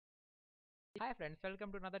Hi friends,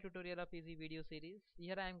 welcome to another tutorial of Easy Video series.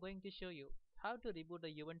 Here I am going to show you how to reboot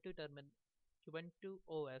a Ubuntu terminal, Ubuntu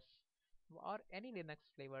OS or any Linux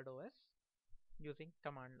flavored OS using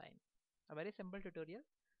command line. A very simple tutorial.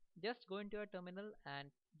 Just go into your terminal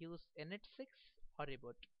and use init6 or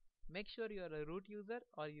reboot. Make sure you are a root user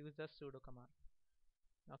or use the sudo command.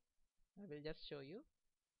 Okay. I will just show you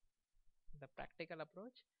the practical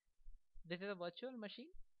approach. This is a virtual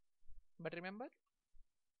machine, but remember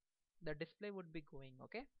the display would be going,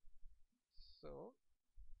 okay? So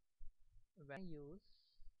when I use,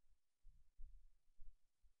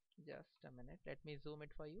 just a minute, let me zoom it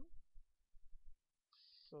for you.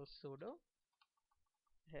 So sudo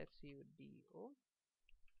sudo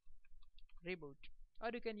reboot, or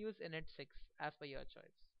you can use init6 as per your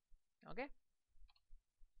choice. Okay,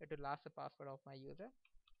 it will ask the password of my user.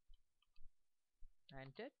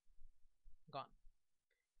 Enter. Gone.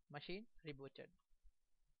 Machine rebooted.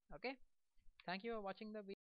 Okay, thank you for watching the video.